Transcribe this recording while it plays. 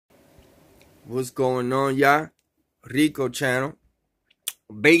What's going on, y'all? Rico channel.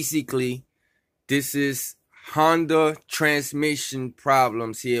 Basically, this is Honda transmission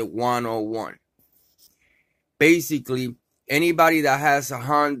problems here 101. Basically, anybody that has a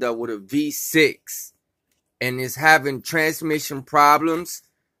Honda with a V6 and is having transmission problems,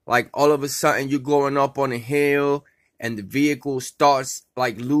 like all of a sudden you're going up on a hill and the vehicle starts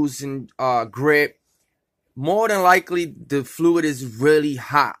like losing grip, more than likely the fluid is really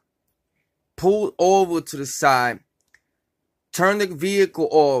hot. Pull over to the side, turn the vehicle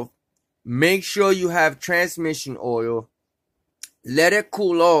off, make sure you have transmission oil, let it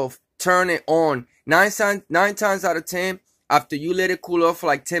cool off, turn it on. Nine times out of 10, after you let it cool off for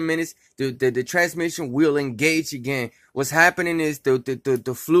like 10 minutes, the transmission will engage again. What's happening is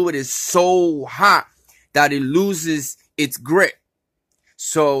the fluid is so hot that it loses its grip.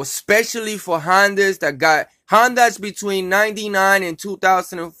 So especially for Hondas that got Hondas between 99 and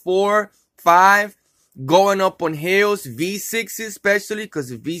 2004, 5, going up on hills, V6 especially, because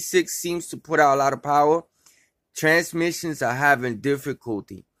the V6 seems to put out a lot of power, transmissions are having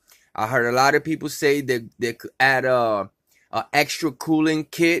difficulty. I heard a lot of people say that they could add a extra cooling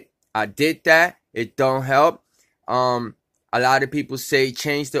kit. I did that. It don't help. A lot of people say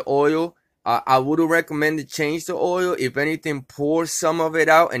change the oil. I would recommend to change the oil. If anything, pour some of it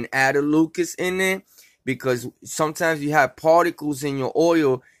out and add a Lucas in there, because sometimes you have particles in your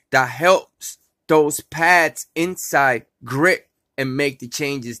oil that helps those pads inside grip and make the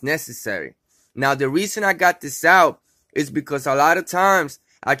changes necessary. Now, the reason I got this out is because a lot of times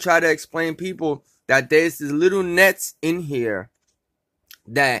I try to explain people that there's these little nets in here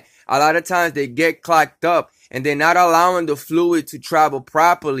that a lot of times they get clogged up and they're not allowing the fluid to travel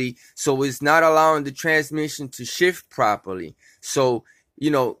properly. So it's not allowing the transmission to shift properly. So,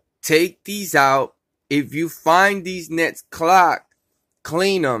 take these out. If you find these nets clogged,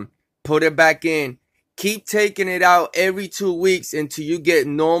 clean them, put it back in. Keep taking it out every 2 weeks until you get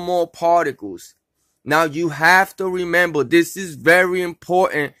no more particles. Now, you have to remember, this is very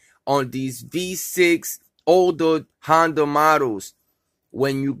important on these V6 older Honda models.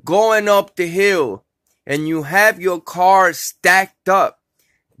 When you're going up the hill and you have your car stacked up,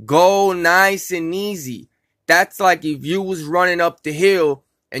 go nice and easy. That's like if you was running up the hill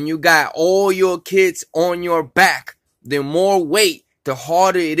and you got all your kids on your back. The more weight, the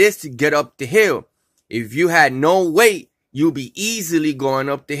harder it is to get up the hill. If you had no weight, you'll be easily going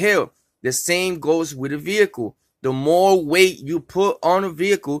up the hill. The same goes with a vehicle. The more weight you put on a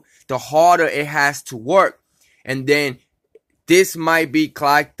vehicle, the harder it has to work. And then this might be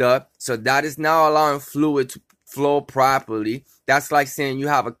clogged up, so that is now allowing fluid to flow properly. That's like saying you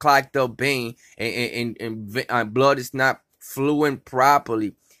have a clogged up vein and blood is not flowing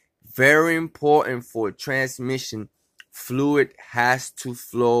properly. Very important for a transmission. Fluid has to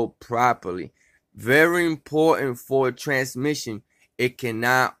flow properly. Very important for a transmission. It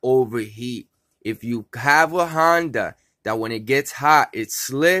cannot overheat. If you have a Honda that when it gets hot, it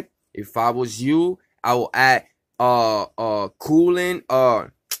slips. If I was you, I will add a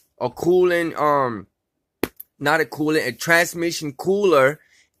transmission cooler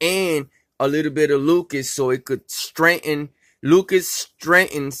and a little bit of Lucas so it could strengthen. Lucas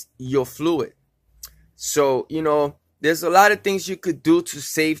strengthens your fluid. So, there's a lot of things you could do to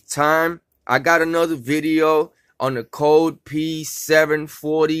save time. I got another video on the code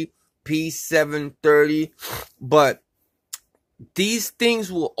p0740, p730. But these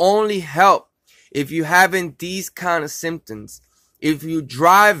things will only help if you're having these kind of symptoms. If you're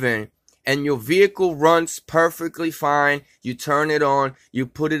driving and your vehicle runs perfectly fine, you turn it on, you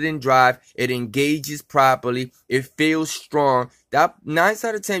put it in drive, it engages properly, it feels strong. That 9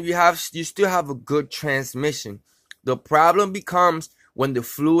 out of 10, you still have a good transmission. The problem becomes when the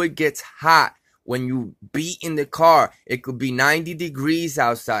fluid gets hot. When you be in the car, it could be 90 degrees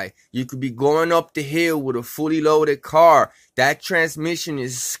outside. You could be going up the hill with a fully loaded car. That transmission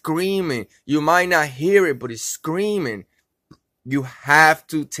is screaming. You might not hear it, but it's screaming. You have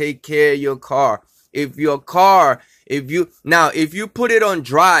to take care of your car. If you put it on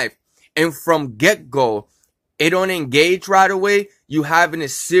drive and from get-go, it don't engage right away, you having a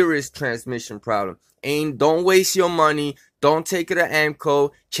serious transmission problem. And don't waste your money. Don't take it to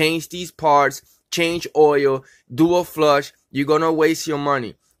AMCO. Change these parts. Change oil. Do a flush. You're going to waste your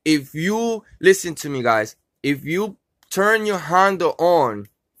money. If you, listen to me guys, if you turn your Honda on,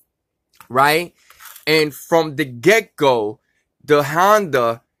 right, and from the get-go, the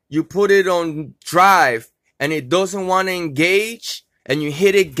Honda, you put it on drive and it doesn't want to engage, and you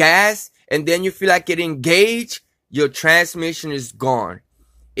hit it gas and then you feel like it engaged, your transmission is gone.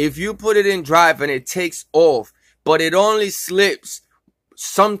 If you put it in drive and it takes off, but it only slips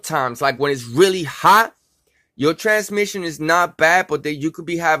sometimes, like when it's really hot, your transmission is not bad, but then you could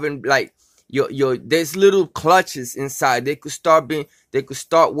be having like your there's little clutches inside. They could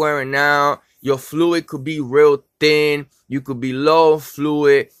start wearing out. Your fluid could be real thin. You could be low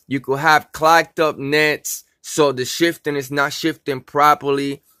fluid. You could have clogged up nets, so the shifting is not shifting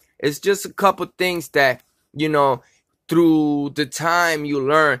properly. It's just a couple things that, you know, through the time you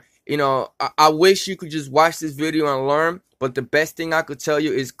learn. You know, I wish you could just watch this video and learn, but the best thing I could tell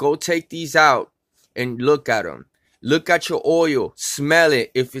you is go take these out and look at them. Look at your oil, smell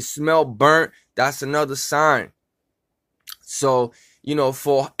it. If it smell burnt, that's another sign. So, you know,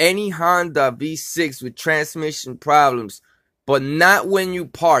 for any Honda V6 with transmission problems, but not when you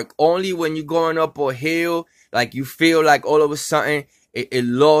park, only when you're going up a hill, like you feel like all of a sudden it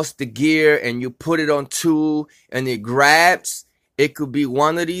lost the gear and you put it on 2 and it grabs. It could be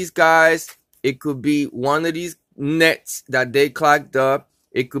one of these guys. It could be one of these nets that they clogged up.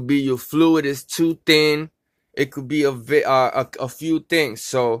 It could be your fluid is too thin. It could be a few things.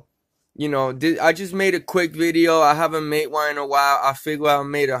 So, you know, I just made a quick video. I haven't made one in a while. I figured I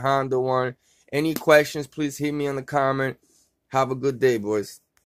made a Honda one. Any questions, please hit me in the comment. Have a good day, boys.